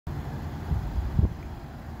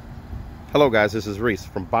Hello guys, this is Reese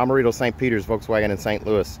from Bommarito St. Peter's Volkswagen in St.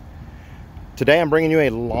 Louis. Today I'm bringing you a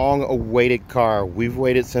long-awaited car. We've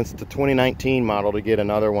waited since the 2019 model to get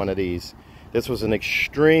another one of these. This was an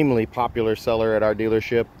extremely popular seller at our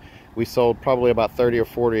dealership. We sold probably about 30 or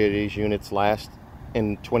 40 of these units last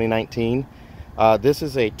in 2019. This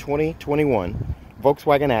is a 2021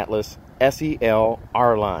 Volkswagen Atlas SEL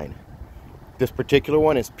R-Line. This particular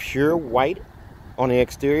one is pure white on the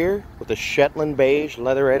exterior with a Shetland Beige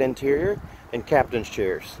leatherette interior and captain's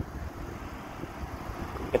chairs.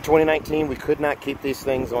 In 2019, we could not keep these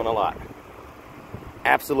things on the lot.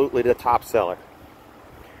 Absolutely the top seller.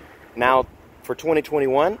 Now, for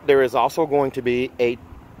 2021, there is also going to be a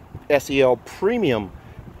SEL Premium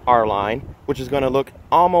R-Line, which is going to look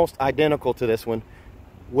almost identical to this one,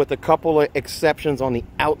 with a couple of exceptions on the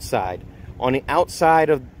outside. On the outside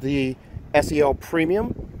of the SEL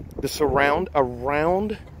Premium, the surround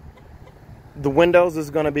around the windows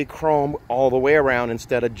is going to be chrome all the way around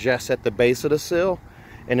instead of just at the base of the sill.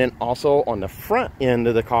 And then also on the front end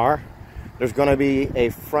of the car, there's going to be a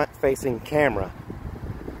front-facing camera.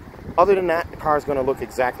 Other than that, the car is going to look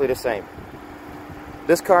exactly the same.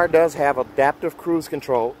 This car does have adaptive cruise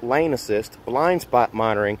control, lane assist, blind spot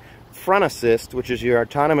monitoring, front assist, which is your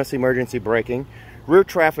autonomous emergency braking, rear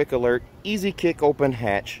traffic alert, easy kick open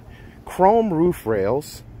hatch, chrome roof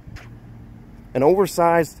rails, an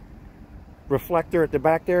oversized reflector at the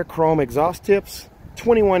back there, chrome exhaust tips,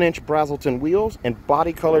 21-inch Brazelton wheels, and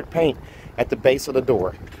body-colored paint at the base of the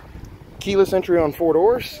door. Keyless entry on 4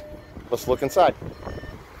 doors. Let's look inside.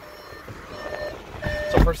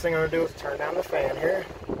 So first thing I'm going to do is turn down the fan here.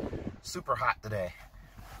 Super hot today.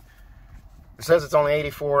 It says it's only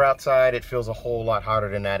 84 outside. It feels a whole lot hotter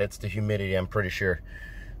than that. It's the humidity, I'm pretty sure.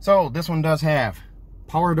 So this one does have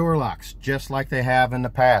power door locks, just like they have in the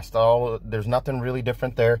past. There's nothing really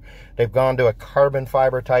different there. They've gone to a carbon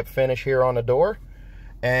fiber type finish here on the door,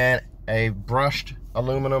 and a brushed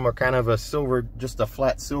aluminum or kind of a silver, just a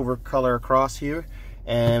flat silver color across here,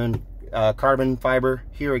 and carbon fiber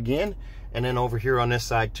here again, and then over here on this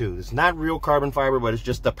side too. It's not real carbon fiber, but it's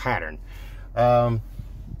just a pattern.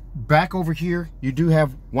 Back over here, you do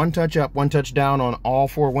have one touch up, one touch down on all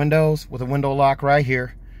 4 windows with a window lock right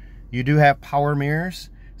here. You do have power mirrors,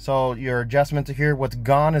 so your adjustment to here, what's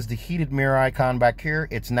gone is the heated mirror icon back here.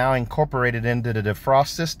 It's now incorporated into the defrost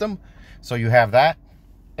system, so you have that.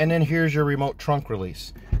 And then here's your remote trunk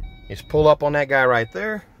release. You just pull up on that guy right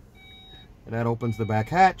there, and that opens the back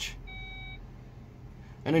hatch.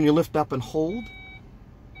 And then you lift up and hold,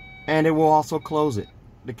 and it will also close it.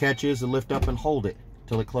 The catch is to lift up and hold it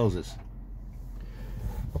till it closes.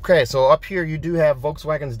 Okay, so up here you do have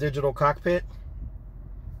Volkswagen's digital cockpit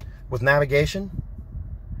with navigation,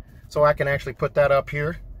 so I can actually put that up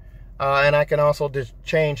here, and I can also just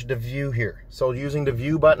change the view here. So using the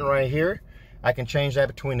view button right here, I can change that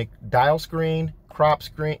between the dial screen, crop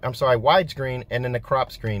screen, widescreen, and then the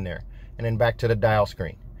crop screen there, and then back to the dial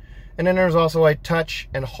screen. And then there's also a touch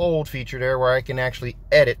and hold feature there where I can actually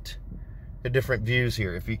edit the different views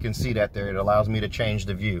here. If you can see that there, it allows me to change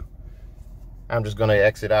the view. I'm just going to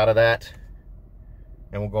exit out of that,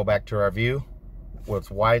 and we'll go back to our view. What's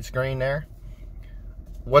widescreen there.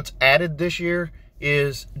 What's added this year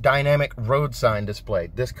is dynamic road sign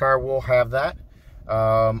display. This car will have that.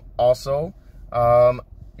 Also,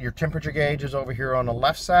 your temperature gauge is over here on the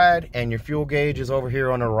left side, and your fuel gauge is over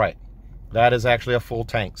here on the right. That is actually a full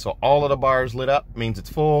tank. So all of the bars lit up means it's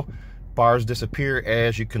full. Bars disappear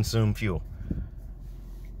as you consume fuel.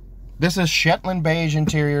 This is Shetland Beige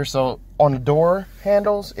interior, so on the door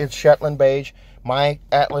handles, it's Shetland Beige. My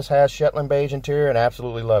Atlas has Shetland Beige interior, and I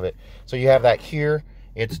absolutely love it. So you have that here.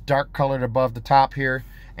 It's dark colored above the top here,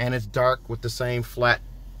 and it's dark with the same flat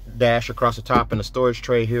dash across the top and the storage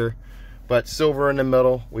tray here. But silver in the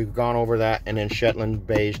middle, we've gone over that, and then Shetland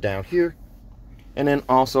Beige down here. And then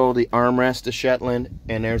also the armrest is Shetland,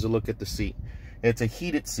 and there's a look at the seat. It's a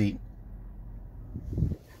heated seat.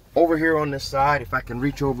 Over here on this side, if I can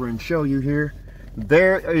reach over and show you here,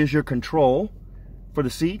 there is your control for the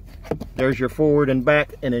seat. There's your forward and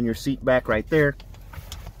back, and then your seat back right there.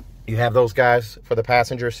 You have those guys for the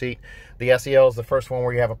passenger seat. The SEL is the first one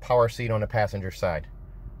where you have a power seat on the passenger side.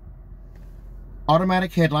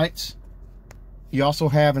 Automatic headlights. You also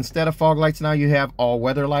have, instead of fog lights now, you have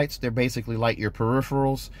all-weather lights. They're basically light your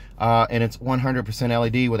peripherals, and it's 100%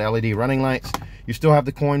 LED with LED running lights. You still have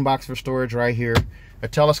the coin box for storage right here. A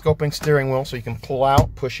telescoping steering wheel, so you can pull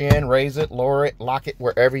out, push in, raise it, lower it, lock it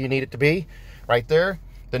wherever you need it to be. Right there.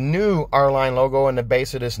 The new R-Line logo in the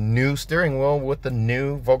base of this new steering wheel with the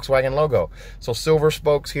new Volkswagen logo. So silver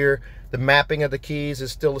spokes here. The mapping of the keys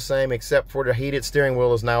is still the same, except for the heated steering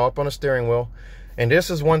wheel is now up on the steering wheel. And this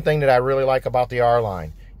is one thing that I really like about the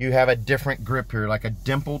R-Line. You have a different grip here, like a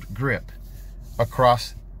dimpled grip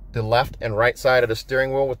across the left and right side of the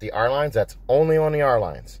steering wheel with the R-Lines. That's only on the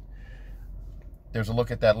R-Lines. There's a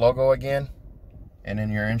look at that logo again. And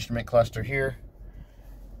then your instrument cluster here.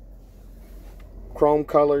 Chrome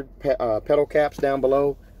colored pedal caps down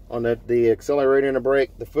below on the accelerator and the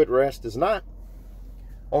brake. The footrest is not.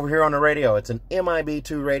 Over here on the radio, it's an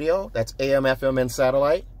MIB2 radio. That's AM, FM, and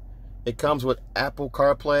satellite. It comes with Apple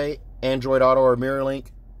CarPlay, Android Auto, or MirrorLink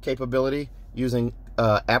capability using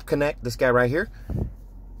App Connect, this guy right here,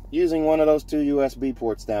 using one of those 2 USB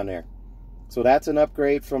ports down there. So that's an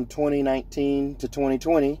upgrade from 2019 to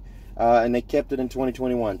 2020, and they kept it in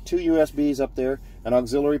 2021. 2 USBs up there, an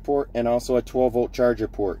auxiliary port, and also a 12-volt charger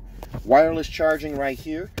port. Wireless charging right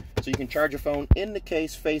here, so you can charge your phone in the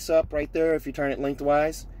case face up right there if you turn it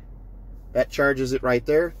lengthwise. That charges it right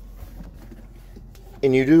there.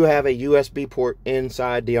 And you do have a USB port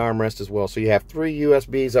inside the armrest as well. So you have 3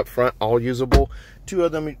 USBs up front, all usable. 2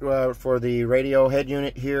 of them for the radio head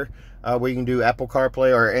unit here, where you can do Apple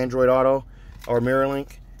CarPlay or Android Auto or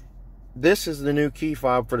MirrorLink. This is the new key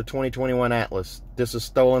fob for the 2021 Atlas. This is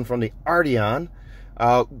stolen from the Arteon.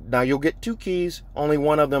 Now you'll get 2 keys. Only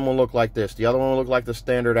one of them will look like this. The other one will look like the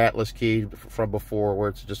standard Atlas key from before, where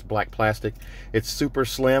it's just black plastic. It's super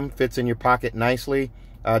slim, fits in your pocket nicely.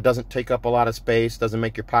 Doesn't take up a lot of space, doesn't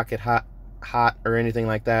make your pocket hot or anything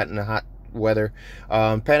like that in the hot weather.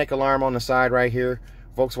 Panic alarm on the side right here.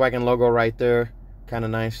 Volkswagen logo right there. Kind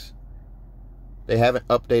of nice. They haven't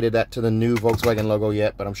updated that to the new Volkswagen logo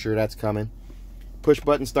yet, but I'm sure that's coming. Push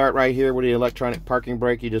button start right here with the electronic parking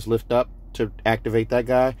brake. You just lift up to activate that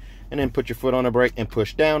guy, and then put your foot on the brake and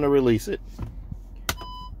push down to release it.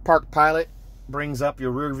 Park Pilot brings up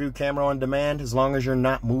your rear view camera on demand as long as you're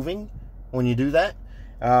not moving when you do that.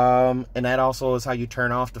 And that also is how you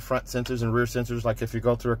turn off the front sensors and rear sensors. Like if you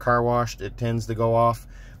go through a car wash, it tends to go off,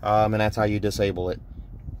 and that's how you disable it.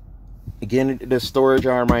 Again, the storage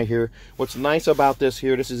arm right here. What's nice about this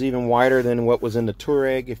here, this is even wider than what was in the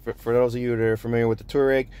Touareg. For those of you that are familiar with the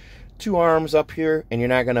Touareg, 2 arms up here, and you're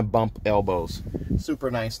not going to bump elbows.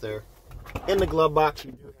 Super nice there. In the glove box,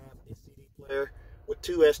 you do have a CD player with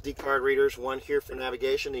 2 SD card readers. One here for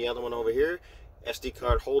navigation, the other one over here. SD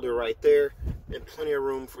card holder right there, and plenty of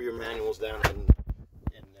room for your manuals down in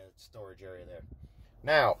the storage area there.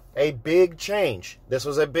 Now, a big change. This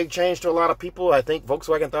was a big change to a lot of people. I think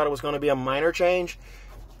Volkswagen thought it was going to be a minor change.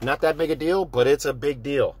 Not that big a deal, but it's a big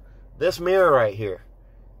deal. This mirror right here.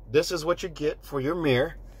 This is what you get for your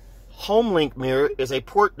mirror. HomeLink mirror is a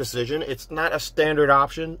port decision. It's not a standard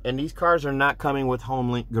option, and these cars are not coming with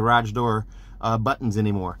HomeLink garage door buttons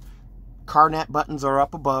anymore. CarNet buttons are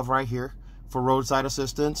up above right here for roadside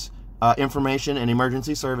assistance, information, and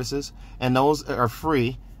emergency services, and those are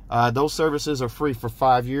free. Those services are free for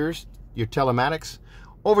 5 years. Your telematics.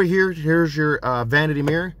 Over here, here's your vanity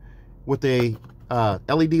mirror with a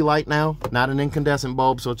LED light now, not an incandescent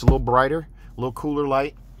bulb, so it's a little brighter, a little cooler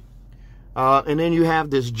light. And then you have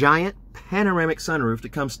this giant panoramic sunroof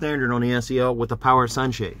that comes standard on the SEL with a power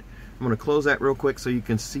sunshade. I'm going to close that real quick so you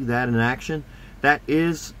can see that in action. That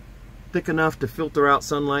is thick enough to filter out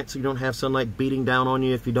sunlight, so you don't have sunlight beating down on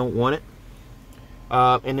you if you don't want it.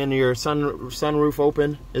 And then your sunroof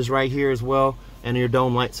open is right here as well, and your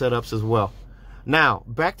dome light setups as well. Now,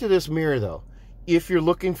 back to this mirror though. If you're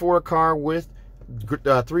looking for a car with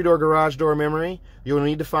 3-door garage door memory, you'll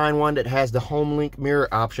need to find one that has the HomeLink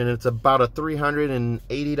mirror option. It's about a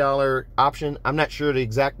 $380 option. I'm not sure the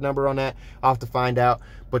exact number on that. I'll have to find out,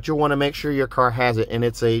 but you'll want to make sure your car has it. And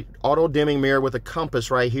it's a auto dimming mirror with a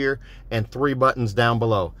compass right here and 3 buttons down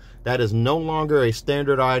below. That is no longer a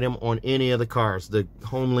standard item on any of the cars, the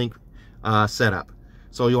HomeLink setup.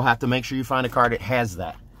 So you'll have to make sure you find a car that has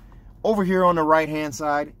that. Over here on the right hand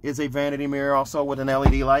side is a vanity mirror also with an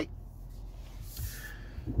LED light.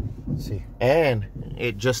 Let's see, and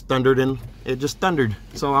it just thundered,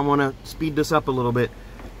 so I want to speed this up a little bit.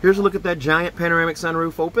 Here's a look at that giant panoramic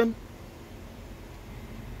sunroof open.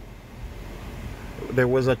 There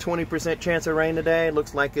was a 20% chance of rain today. It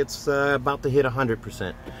looks like it's about to hit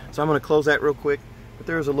 100%, so I'm going to close that real quick. But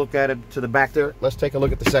there's a look at it to the back there. Let's take a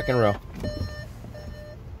look at the second row.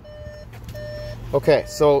 Okay,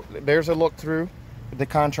 so there's a look through the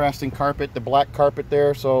contrasting carpet, the black carpet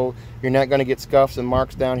there, so you're not going to get scuffs and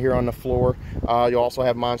marks down here on the floor. You also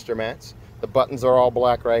have monster mats. The buttons are all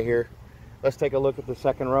black right here. Let's take a look at the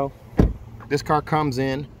second row. This car comes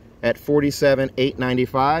in at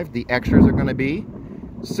 $47,895. The extras are going to be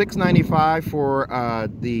 $695 for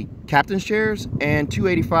the captain's chairs and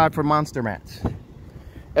 $285 for monster mats.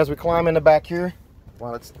 As we climb in the back here,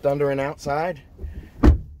 while it's thundering outside,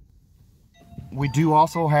 We do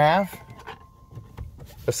also have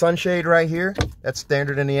a sunshade right here. That's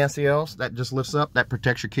standard in the SELs. That just lifts up. That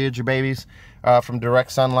protects your kids, your babies, from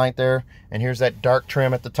direct sunlight there. And here's that dark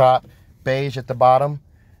trim at the top, beige at the bottom.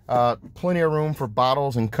 Plenty of room for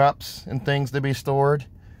bottles and cups and things to be stored.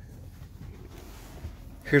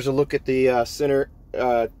 Here's a look at the center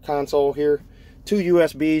console here. 2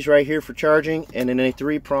 USBs right here for charging, and then a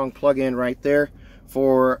 3-prong plug-in right there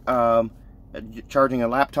for charging a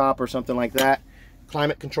laptop or something like that.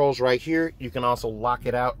 Climate controls right here. You can also lock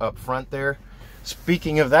it out up front there.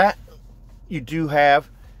 Speaking of that, you do have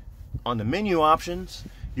on the menu options,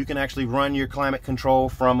 you can actually run your climate control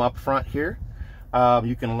from up front here.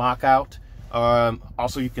 You can lock out.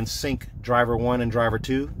 Also, you can sync driver 1 and driver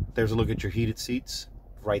 2. There's a look at your heated seats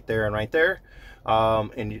right there and right there.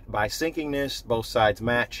 And by syncing this, both sides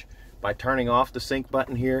match. By turning off the sync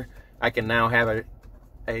button here, I can now have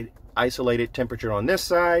a isolated temperature on this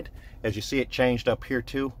side. As you see, it changed up here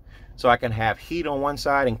too. So I can have heat on one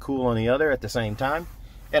side and cool on the other at the same time.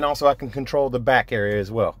 And also I can control the back area as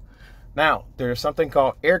well. Now, there's something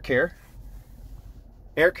called air care.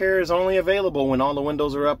 Air care is only available when all the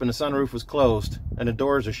windows are up and the sunroof is closed and the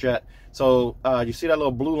doors are shut. So you see that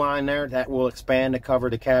little blue line there? That will expand to cover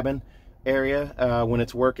the cabin area when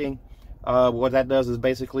it's working. What that does is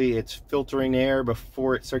basically it's filtering the air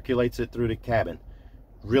before it circulates it through the cabin.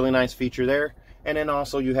 Really nice feature there. And then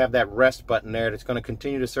also you have that rest button there that's going to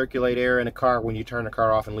continue to circulate air in the car when you turn the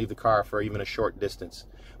car off and leave the car for even a short distance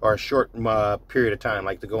or a short period of time,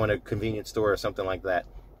 like to go in a convenience store or something like that.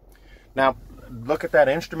 Now look at that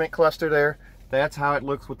instrument cluster there. That's how it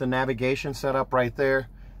looks with the navigation set up right there.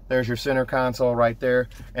 There's your center console right there.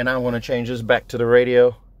 And I want to change this back to the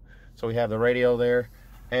radio. So we have the radio there,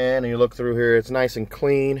 and you look through here, it's nice and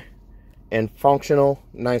clean and functional.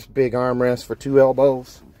 Nice big armrest for 2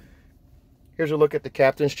 elbows. Here's a look at the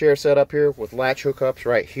captain's chair set up here with latch hookups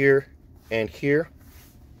right here and here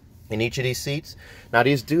in each of these seats. Now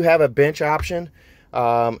these do have a bench option,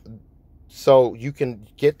 so you can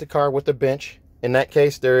get the car with a bench. In that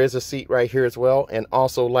case, there is a seat right here as well, and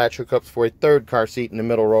also latch hookups for a 3rd car seat in the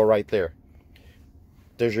middle row right there.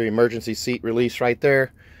 There's your emergency seat release right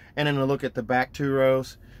there. And then a look at the back 2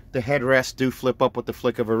 rows. The headrests do flip up with the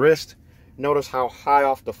flick of a wrist. Notice how high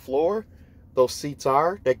off the floor those seats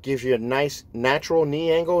are. That gives you a nice natural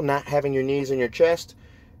knee angle, not having your knees in your chest.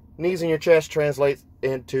 Knees in your chest translates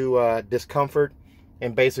into discomfort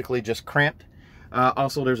and basically just cramped.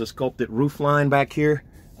 Also, there's a sculpted roof line back here.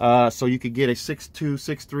 So you could get a 6'2",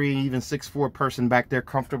 6'3", even 6'4" person back there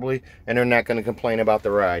comfortably, and they're not going to complain about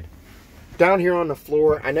the ride. Down here on the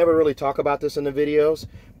floor, I never really talk about this in the videos,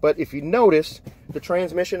 but if you notice, the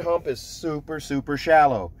transmission hump is super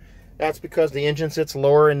shallow. That's because the engine sits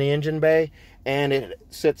lower in the engine bay, and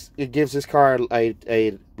it gives this car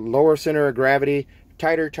a lower center of gravity,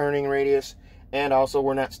 tighter turning radius, and also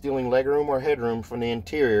we're not stealing legroom or headroom from the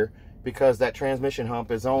interior because that transmission hump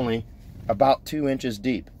is only about 2 inches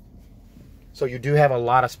deep. So you do have a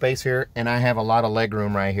lot of space here, and I have a lot of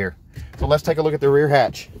legroom right here. So let's take a look at the rear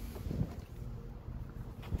hatch.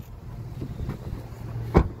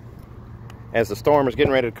 As the storm is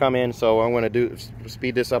getting ready to come in, so I'm going to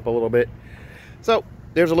speed this up a little bit. So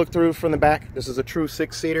there's a look through from the back. This is a true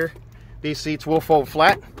 6-seater. These seats will fold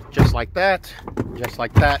flat, just like that,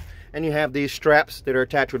 and you have these straps that are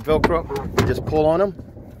attached with Velcro. You just pull on them,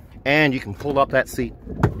 and you can pull up that seat.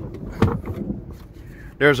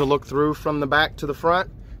 There's a look through from the back to the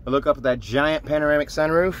front. A look up at that giant panoramic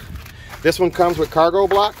sunroof. This one comes with cargo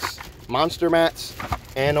blocks, monster mats,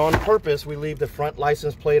 and on purpose we leave the front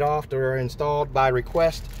license plate off. They're installed by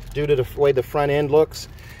request due to the way the front end looks.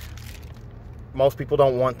 Most people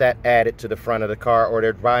don't want that added to the front of the car, or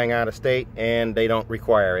they're buying out of state and they don't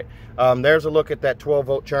require it. There's a look at that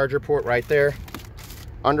 12-volt charger port right there.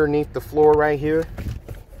 Underneath the floor right here,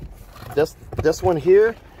 this one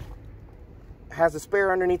here has a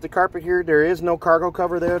spare underneath the carpet here. There is no cargo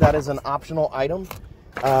cover there. That is an optional item.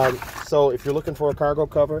 So if you're looking for a cargo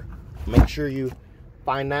cover, make sure you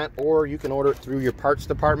find that, or you can order it through your parts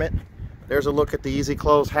department. There's a look at the easy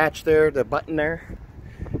close hatch there, the button there,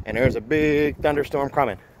 and there's a big thunderstorm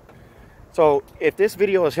coming. So if this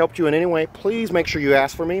video has helped you in any way, please make sure you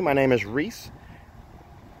ask for me. My name is Reese.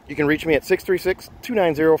 You can reach me at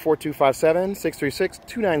 636-290-4257,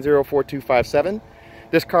 636-290-4257.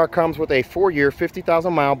 This car comes with a 4-year,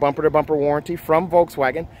 50,000-mile bumper-to-bumper warranty from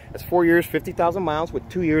Volkswagen. That's 4 years, 50,000 miles with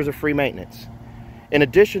 2 years of free maintenance. In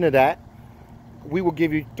addition to that, we will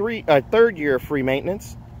give you a 3rd year of free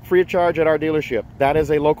maintenance, free of charge at our dealership. That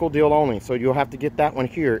is a local deal only, so you'll have to get that one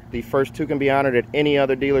here. The first 2 can be honored at any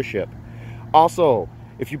other dealership. Also,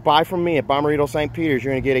 If you buy from me at Bommarito St. Peter's,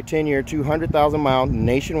 you're going to get a 10-year, 200,000-mile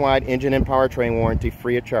nationwide engine and powertrain warranty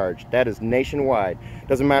free of charge. That is nationwide.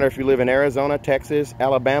 Doesn't matter if you live in Arizona, Texas,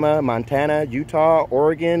 Alabama, Montana, Utah,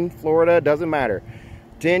 Oregon, Florida, doesn't matter.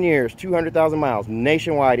 10 years, 200,000 miles,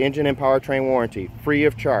 nationwide engine and powertrain warranty free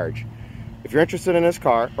of charge. If you're interested in this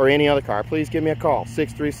car or any other car, please give me a call,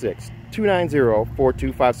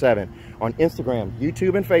 636-290-4257. On Instagram,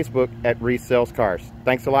 YouTube, and Facebook at Reese Sells Cars.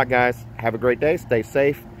 Thanks a lot, guys. Have a great day. Stay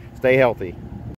safe. Stay healthy.